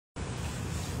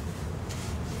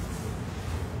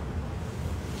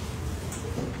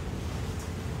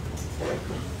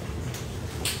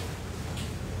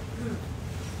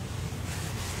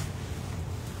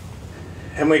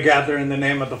And we gather in the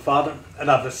name of the Father, and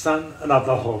of the Son, and of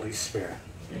the Holy Spirit.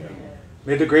 Amen.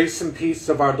 May the grace and peace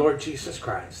of our Lord Jesus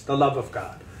Christ, the love of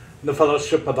God, and the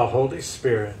fellowship of the Holy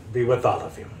Spirit be with all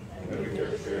of you.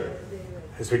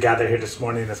 As we gather here this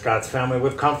morning as God's family,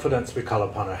 with confidence we call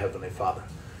upon our Heavenly Father,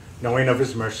 knowing of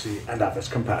his mercy and of his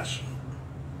compassion.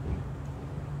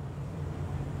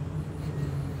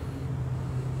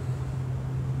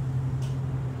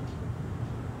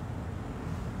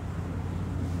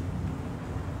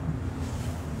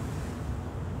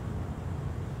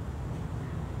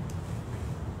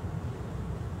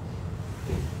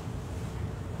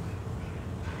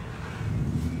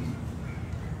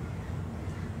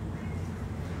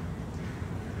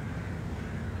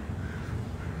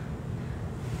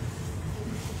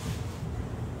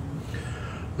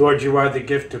 Lord, you are the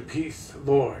gift of peace.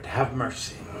 Lord, have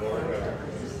mercy. Lord, have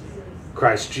mercy.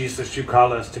 Christ Jesus, you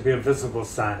call us to be a visible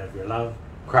sign of your love.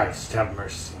 Christ, have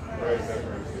mercy. Christ, have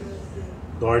mercy.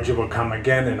 Lord, you will come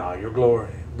again in all your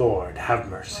glory. Lord, have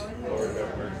mercy. Lord,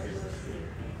 have mercy.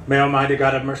 May Almighty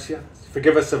God have mercy on us,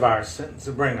 forgive us of our sins,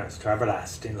 and bring us to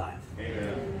everlasting life.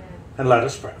 Amen. And let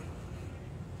us pray.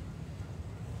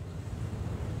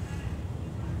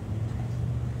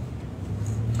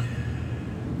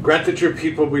 Grant that your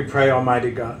people, we pray, Almighty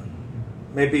God,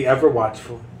 may be ever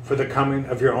watchful for the coming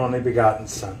of your only begotten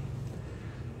Son,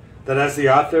 that as the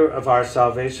author of our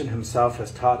salvation himself has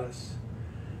taught us,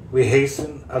 we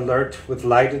hasten, alert with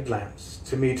lighted lamps,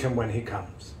 to meet him when he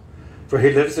comes. For he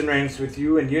lives and reigns with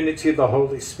you in unity of the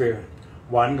Holy Spirit,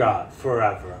 one God,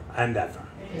 forever and ever.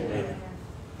 Amen. Amen.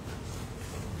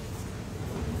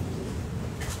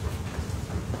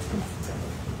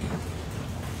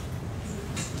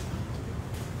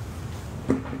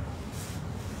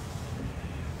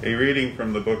 A reading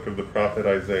from the book of the prophet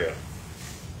Isaiah.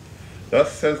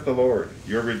 Thus says the Lord,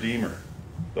 your Redeemer,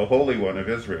 the Holy One of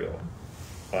Israel.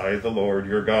 I, the Lord,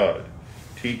 your God,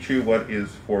 teach you what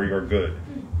is for your good,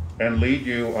 and lead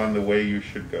you on the way you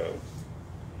should go.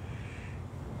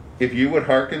 If you would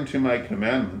hearken to my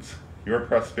commandments, your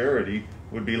prosperity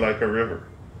would be like a river,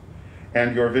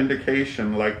 and your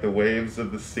vindication like the waves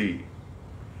of the sea.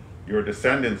 Your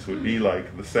descendants would be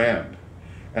like the sand,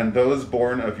 and those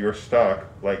born of your stock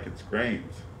like its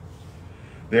grains.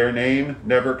 Their name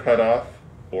never cut off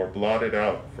or blotted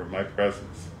out from my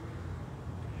presence.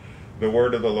 The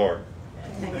word of the Lord.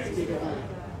 Thanks be to God.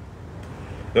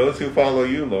 Those who follow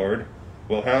you, Lord,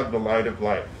 will have the light of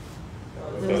life.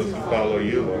 Those who follow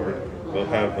you, Lord, will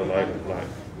have the light of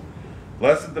life.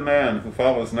 Blessed the man who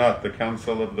follows not the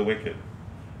counsel of the wicked,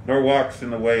 nor walks in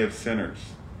the way of sinners,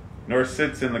 nor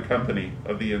sits in the company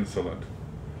of the insolent,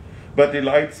 but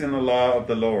delights in the law of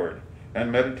the Lord, and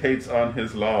meditates on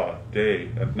his law day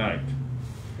and night.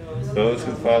 Those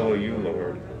who follow you,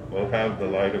 Lord, will have the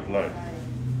light of life.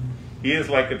 He is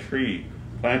like a tree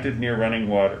planted near running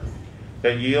water,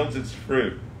 that yields its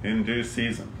fruit in due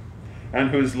season,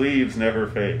 and whose leaves never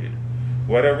fade.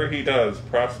 Whatever he does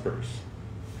prospers.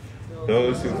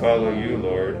 Those who follow you,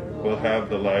 Lord, will have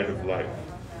the light of life.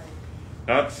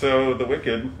 Not so the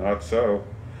wicked, not so.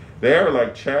 They are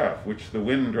like chaff which the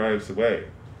wind drives away.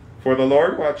 For the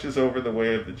Lord watches over the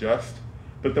way of the just,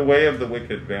 but the way of the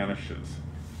wicked vanishes.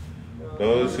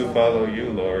 Those who follow you,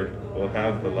 Lord, will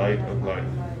have the light of life.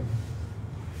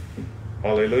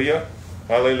 Alleluia,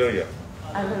 alleluia.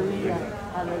 Alleluia,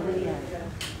 alleluia.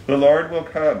 The Lord will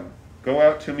come. Go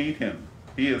out to meet him.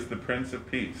 He is the Prince of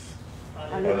Peace.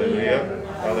 Alleluia,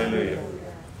 alleluia.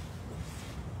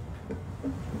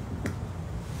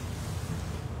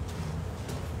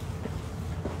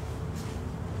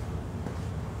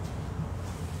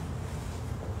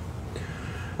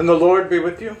 And the Lord be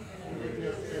with you.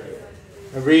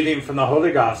 A reading from the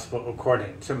Holy Gospel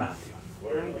according to Matthew.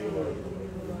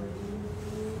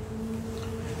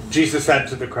 Jesus said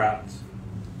to the crowds,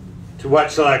 "To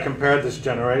what shall I compare this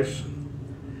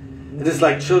generation? It is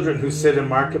like children who sit in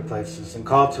marketplaces and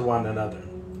call to one another.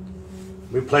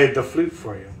 We played the flute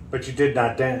for you, but you did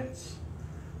not dance.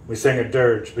 We sang a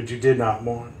dirge, but you did not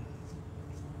mourn.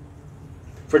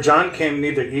 For John came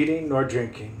neither eating nor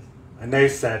drinking, and they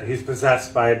said, 'He's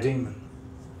possessed by a demon.'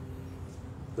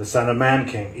 The Son of Man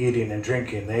came eating and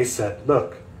drinking. They said,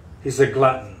 'Look, he's a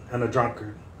glutton and a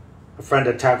drunkard, a friend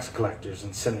of tax collectors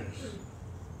and sinners.'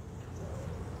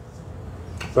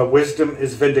 But wisdom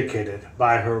is vindicated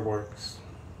by her works."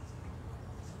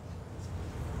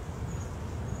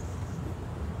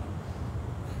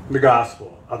 The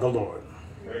Gospel of the Lord.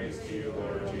 Praise to you,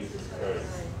 Lord Jesus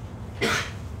Christ.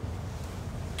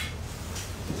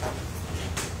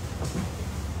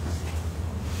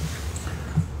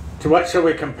 To what shall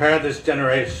we compare this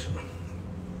generation?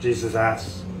 Jesus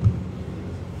asks.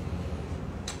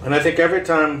 And I think every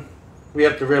time we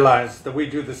have to realize that we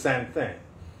do the same thing.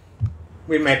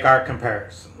 We make our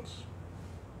comparisons.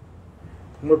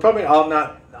 And we're probably all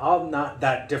not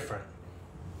that different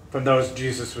from those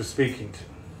Jesus was speaking to.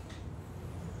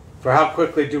 For how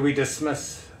quickly do we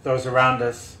dismiss those around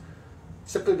us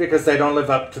simply because they don't live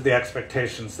up to the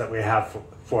expectations that we have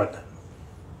for them?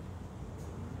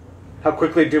 How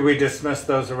quickly do we dismiss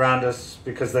those around us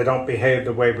because they don't behave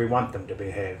the way we want them to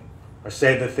behave, or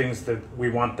say the things that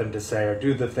we want them to say, or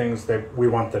do the things that we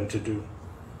want them to do?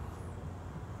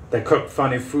 They cook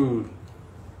funny food.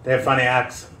 They have funny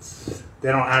accents.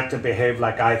 They don't act and behave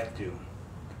like I do.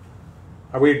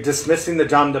 Are we dismissing the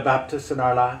John the Baptist in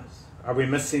our lives? Are we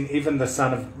missing even the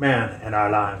Son of Man in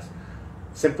our lives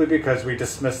simply because we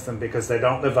dismiss them because they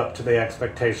don't live up to the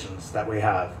expectations that we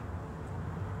have?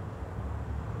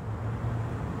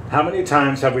 How many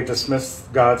times have we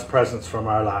dismissed God's presence from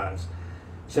our lives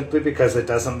simply because it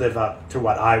doesn't live up to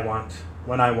what I want,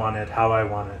 when I want it, how I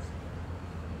want it?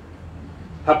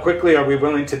 How quickly are we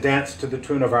willing to dance to the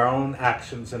tune of our own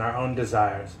actions and our own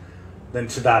desires than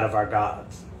to that of our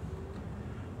gods?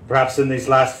 Perhaps in these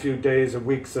last few days or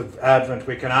weeks of Advent,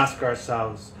 we can ask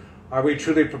ourselves, are we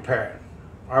truly prepared?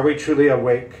 Are we truly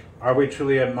awake? Are we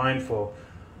truly mindful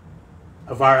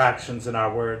of our actions and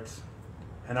our words?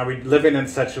 And are we living in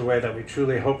such a way that we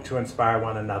truly hope to inspire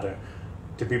one another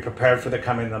to be prepared for the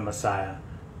coming of the Messiah,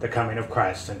 the coming of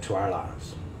Christ into our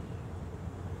lives?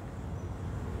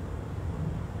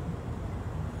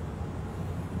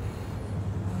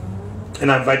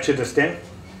 And I invite you to stand.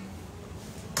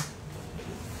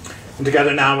 And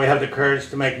together now we have the courage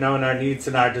to make known our needs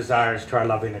and our desires to our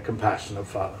loving and compassionate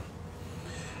Father.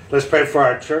 Let's pray for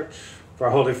our church, for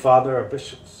our Holy Father, our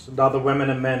bishops, and all the women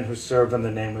and men who serve in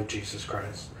the name of Jesus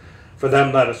Christ. For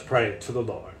them let us pray to the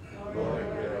Lord.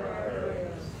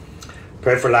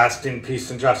 Pray for lasting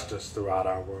peace and justice throughout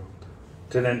our world,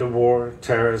 to an end to war,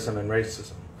 terrorism, and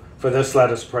racism. For this let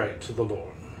us pray to the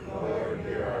Lord. Lord,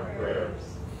 hear our prayers.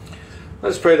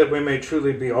 Let's pray that we may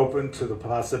truly be open to the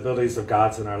possibilities of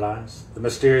God's in our lives, the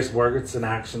mysterious words and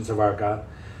actions of our God,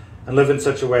 and live in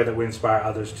such a way that we inspire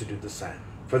others to do the same.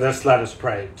 For this, let us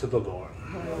pray to the Lord.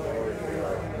 Lord, hear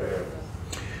our prayers.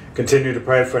 Continue to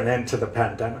pray for an end to the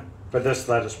pandemic. For this,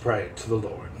 let us pray to the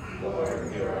Lord.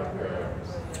 Lord, hear our prayers.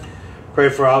 Pray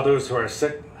for all those who are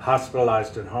sick,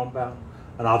 hospitalized, and homebound,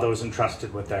 and all those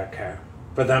entrusted with their care.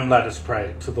 For them, let us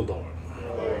pray to the Lord.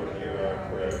 Lord, hear our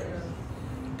prayers.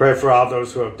 Pray for all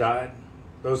those who have died,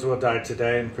 those who will die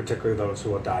today, and particularly those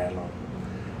who will die alone.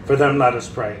 For them, let us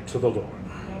pray to the Lord.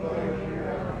 Lord, hear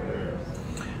our prayers.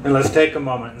 And let's take a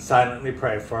moment and silently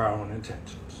pray for our own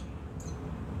intentions.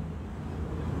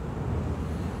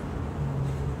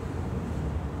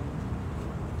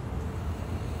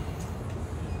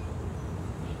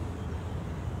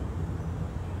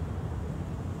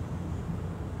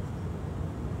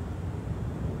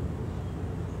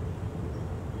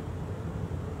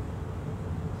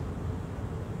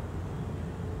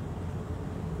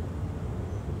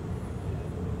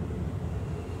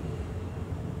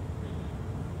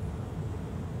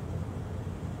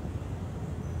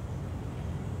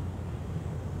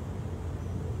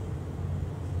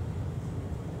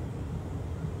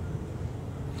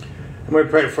 And we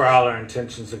pray for all our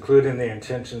intentions, including the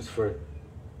intentions for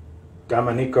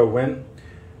Domenico Wynn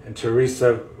and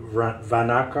Teresa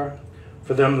Vanacker.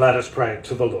 For them, let us pray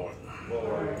to the Lord.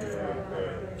 Lord, hear our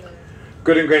prayers.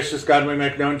 Good and gracious God, we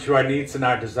make known to you our needs and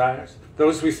our desires,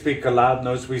 those we speak aloud and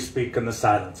those we speak in the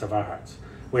silence of our hearts.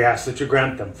 We ask that you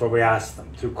grant them, for we ask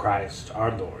them through Christ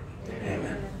our Lord.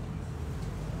 Amen.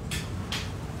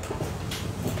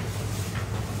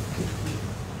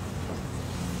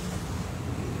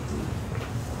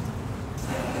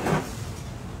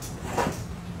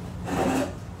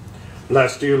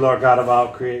 Blessed are you, Lord God of all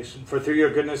creation, for through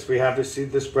your goodness we have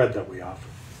received this bread that we offer,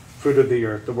 fruit of the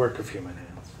earth, the work of human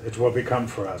hands. It will become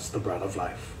for us the bread of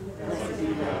life.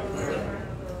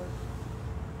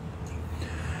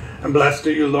 And blessed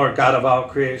are you, Lord God of all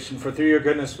creation, for through your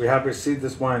goodness we have received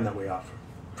this wine that we offer,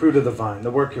 fruit of the vine,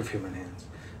 the work of human hands.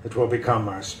 It will become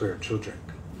our spiritual drink.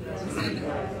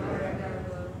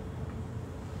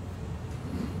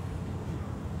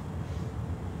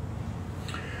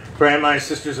 Pray, my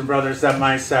sisters and brothers, that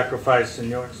my sacrifice and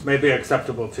yours may be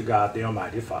acceptable to God, the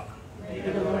Almighty Father. May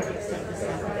the Lord accept the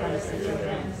sacrifice at your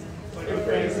hands for the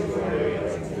praise and glory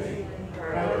of his name,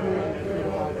 for our good and good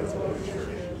of all his holy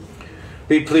church.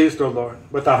 Be pleased, O Lord,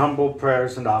 with our humble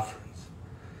prayers and offerings.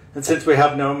 And since we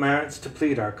have no merits to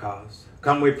plead our cause,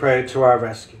 come, we pray, to our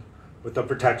rescue with the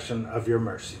protection of your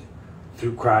mercy.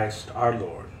 Through Christ our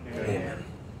Lord. Amen.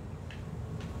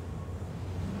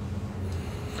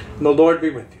 And the Lord be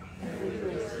with you.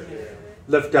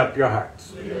 Lift up your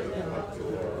hearts.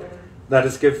 Let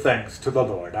us give thanks to the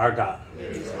Lord our God.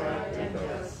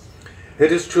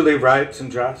 It is truly right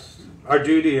and just, our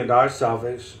duty and our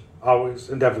salvation, always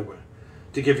and everywhere,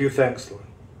 to give you thanks, Lord,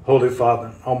 Holy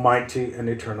Father, Almighty and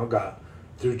eternal God,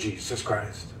 through Jesus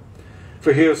Christ.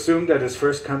 For he assumed at his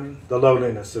first coming the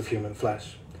lowliness of human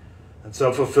flesh, and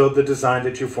so fulfilled the design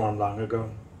that you formed long ago,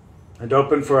 and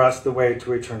opened for us the way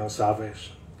to eternal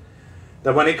salvation,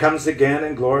 that when he comes again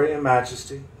in glory and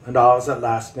majesty, and all is at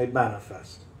last made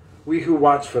manifest, we who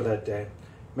watch for that day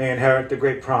may inherit the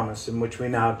great promise in which we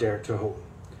now dare to hope.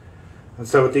 And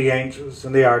so with the angels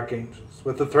and the archangels,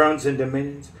 with the thrones and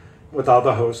dominions, with all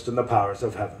the host and the powers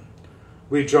of heaven,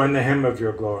 we join the hymn of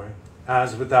your glory,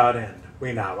 as without end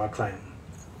we now acclaim.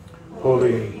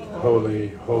 Holy, holy,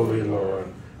 holy Lord,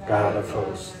 God of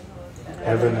hosts,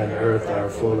 heaven and earth are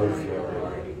full of your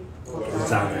glory.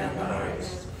 Hosanna in the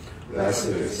highest. Blessed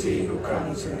is he who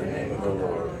comes in the name of the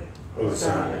Lord.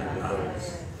 Hosanna in the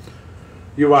highest.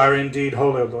 You are indeed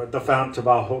holy, Lord, the fount of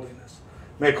all holiness.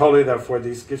 Make holy, therefore,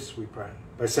 these gifts, we pray,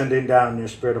 by sending down your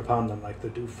Spirit upon them like the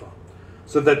dewfall,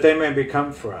 so that they may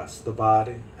become for us the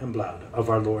body and blood of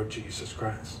our Lord Jesus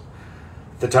Christ.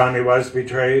 At the time he was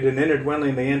betrayed and entered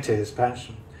willingly into his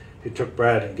passion, he took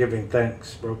bread and giving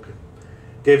thanks, broke it,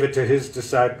 gave it to his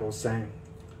disciples, saying,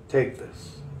 Take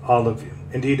this, all of you,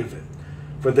 and eat of it,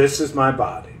 for this is my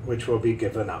body, which will be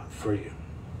given up for you.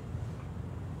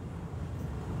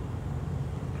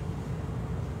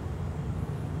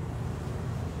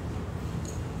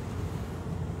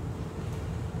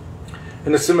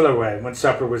 In a similar way, when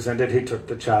supper was ended, he took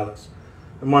the chalice,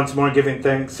 and once more giving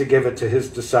thanks, he gave it to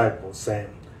his disciples, saying,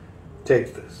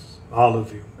 Take this, all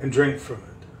of you, and drink from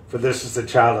it, for this is the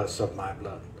chalice of my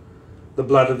blood, the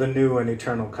blood of the new and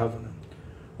eternal covenant,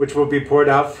 which will be poured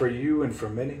out for you and for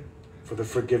many, for the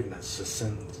forgiveness of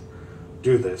sins.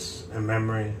 Do this in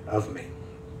memory of me.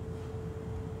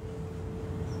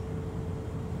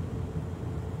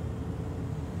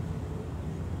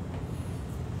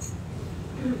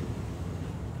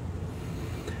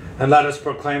 And let us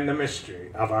proclaim the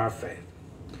mystery of our faith.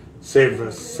 Save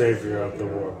us, Savior of the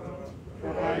world.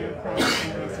 For by your cross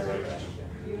and resurrection,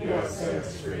 you have set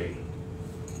us free.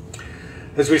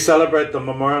 As we celebrate the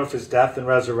memorial of his death and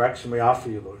resurrection, we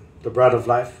offer you, Lord, the bread of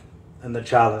life and the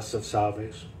chalice of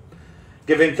salvation,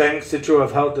 giving thanks that you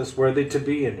have held us worthy to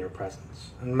be in your presence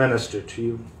and minister to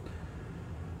you.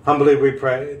 Humbly we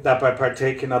pray that by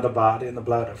partaking of the body and the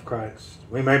blood of Christ,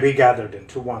 we may be gathered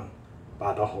into one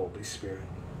by the Holy Spirit.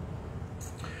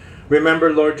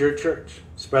 Remember, Lord, your church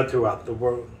spread throughout the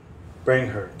world. Bring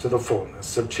her to the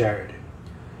fullness of charity.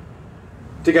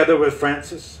 Together with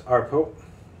Francis, our Pope,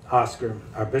 Oscar,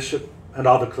 our Bishop, and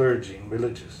all the clergy and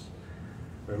religious.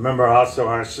 Remember also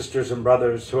our sisters and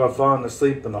brothers who have fallen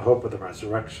asleep in the hope of the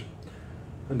resurrection,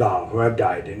 and all who have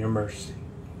died in your mercy.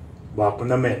 Welcome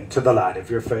them into the light of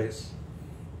your face.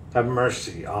 Have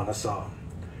mercy on us all.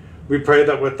 We pray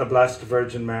that with the blessed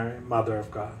Virgin Mary, Mother of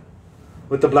God,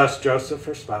 with the blessed Joseph,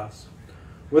 her spouse,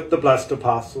 with the blessed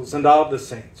apostles, and all the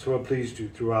saints who have pleased you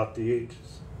throughout the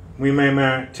ages, we may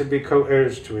merit to be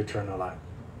co-heirs to eternal life,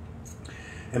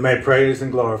 and may praise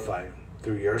and glorify you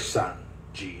through your Son,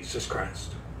 Jesus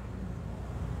Christ.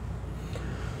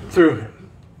 Through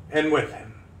him, and with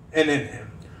him, and in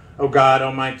him, O God,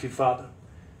 Almighty Father,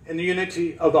 in the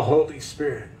unity of the Holy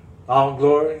Spirit, all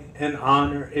glory and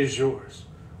honor is yours,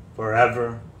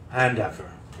 forever and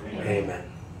ever. Amen.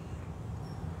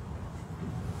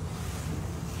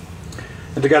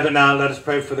 And together now let us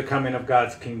pray for the coming of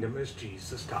God's kingdom as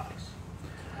Jesus taught us.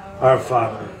 Our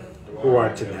Father, who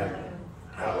art in heaven,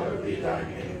 hallowed be thy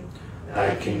name.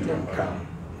 Thy kingdom come,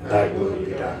 thy will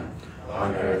be done,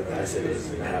 on earth as it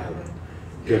is in heaven.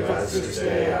 Give us this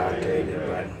day our daily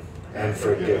bread, and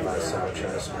forgive us our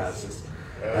trespasses,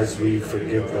 as we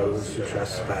forgive those who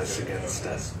trespass against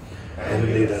us. And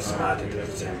lead us not into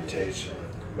temptation,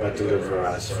 but deliver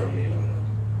us from evil.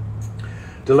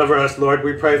 Deliver us, Lord,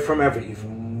 we pray, from every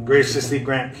evil. Graciously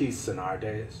grant peace in our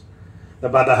days,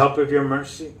 that by the help of your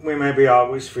mercy we may be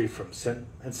always free from sin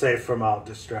and safe from all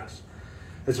distress,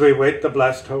 as we wait the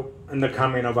blessed hope and the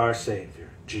coming of our Savior,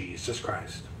 Jesus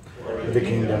Christ. For the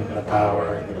kingdom, the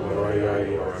power, and the glory are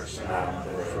yours, now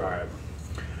and forever.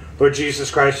 Lord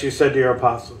Jesus Christ, you said to your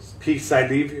apostles, Peace I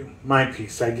leave you, my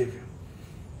peace I give you.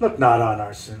 Look not on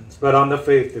our sins, but on the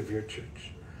faith of your church,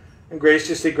 and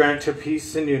graciously grant her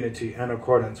peace and unity in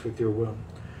accordance with your will.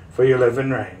 For you live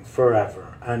and reign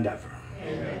forever and ever.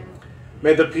 Amen.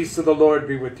 May the peace of the Lord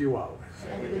be with you always.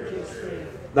 And with your spirit.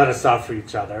 Let us offer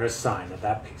each other a sign of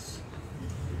that peace.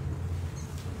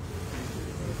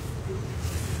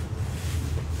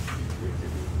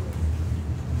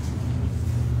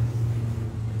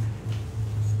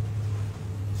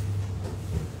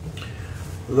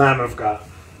 Lamb of God,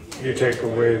 you take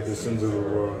away the sins of the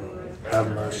world, have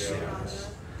mercy on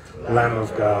us. Lamb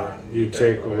of God, you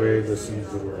take away the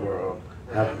sins of the world,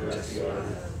 have mercy on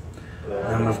us.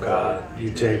 Lamb of God,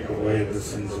 you take away the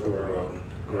sins of the world,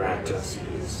 grant us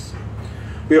peace.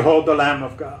 Behold the Lamb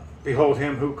of God, behold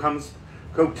him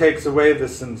who takes away the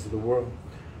sins of the world.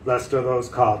 Blessed are those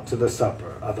called to the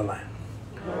supper of the Lamb.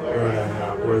 Lord, I am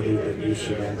not worthy that you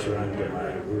should enter under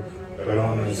my roof, but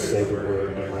only say the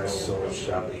word, and my soul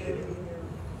shall be healed.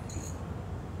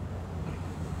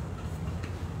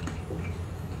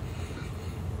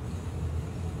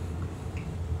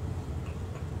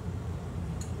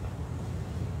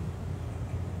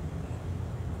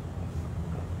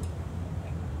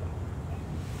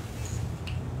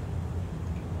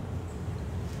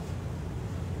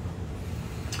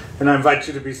 And I invite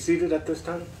you to be seated at this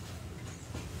time.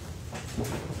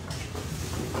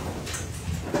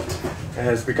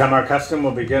 As become our custom,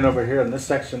 we'll begin over here in this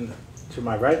section to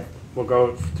my right. We'll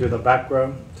go through the back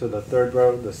row, to the third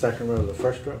row, the second row, the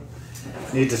first row.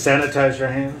 Need to sanitize your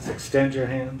hands, extend your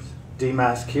hands,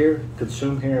 demask here,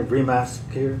 consume here,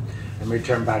 remask here, and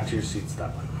return back to your seats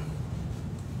that way.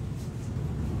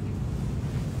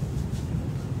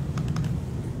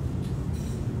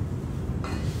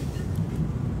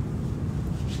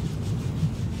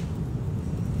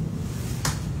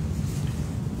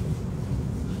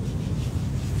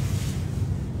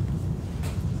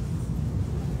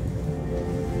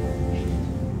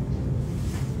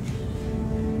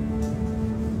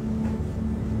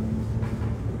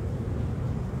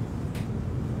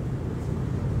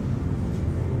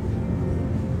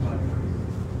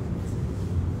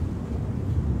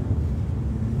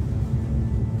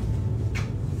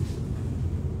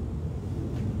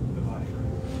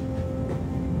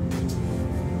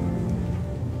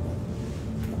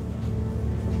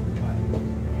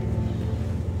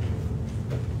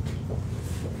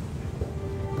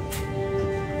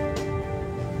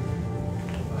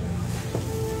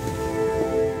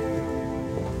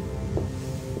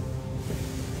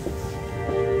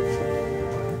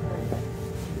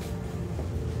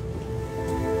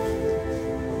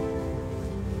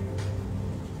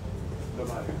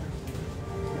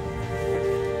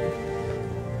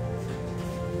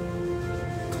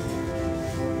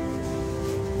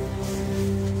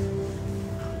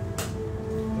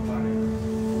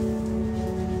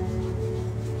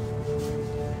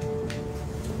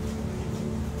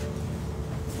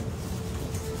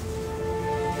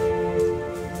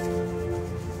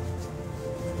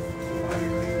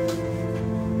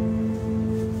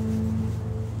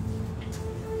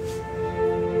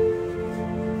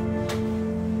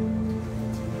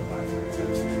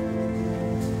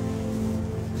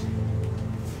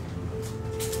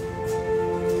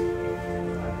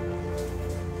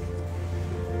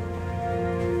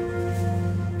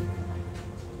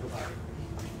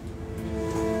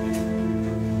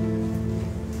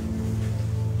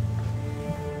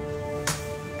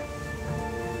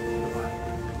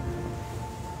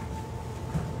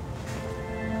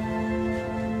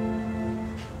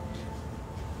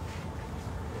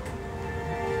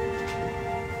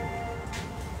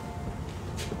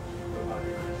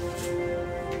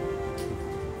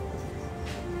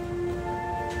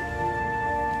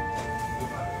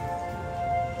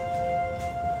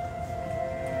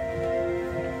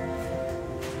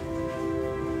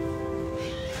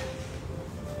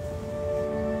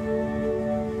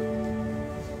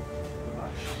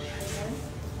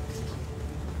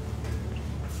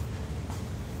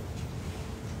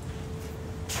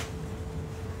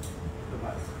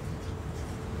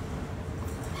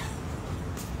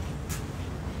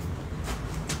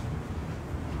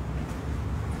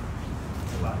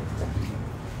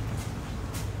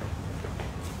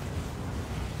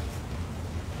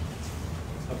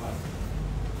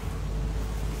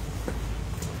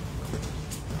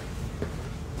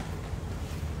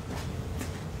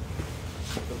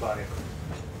 body.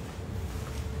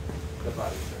 The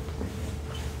body.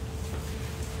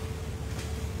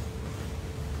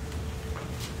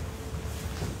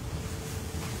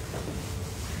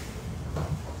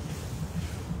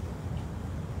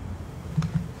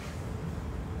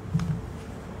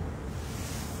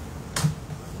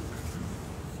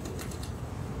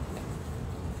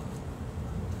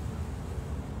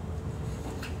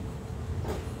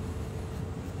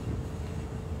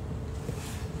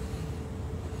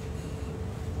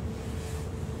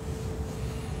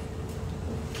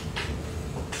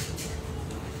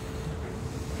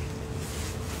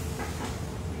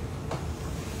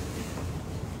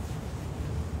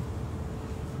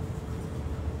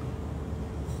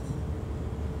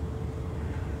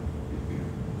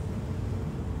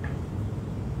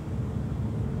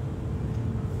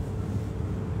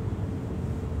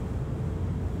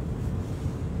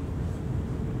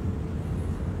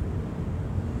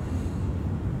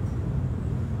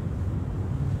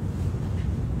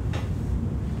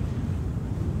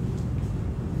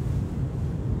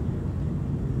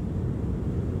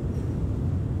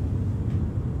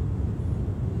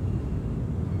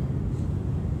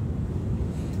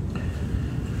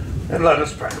 And let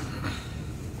us pray.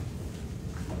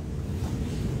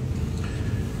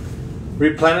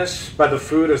 Replenished by the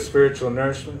food of spiritual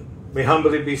nourishment, we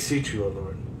humbly beseech you, O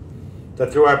Lord,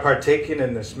 that through our partaking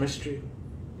in this mystery,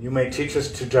 you may teach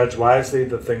us to judge wisely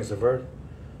the things of earth,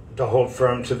 and to hold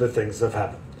firm to the things of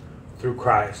heaven. Through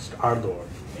Christ our Lord.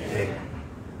 Amen.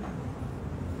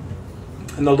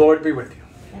 And the Lord be with you.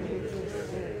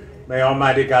 May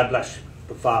Almighty God bless you,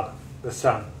 the Father, the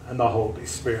Son, and the Holy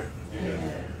Spirit.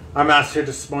 Amen. Our Mass here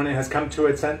this morning has come to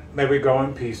its end. May we go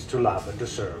in peace to love and to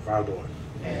serve our Lord.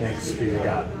 Thanks be to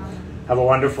God. Have a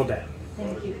wonderful day.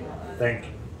 Thank you. Thank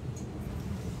you.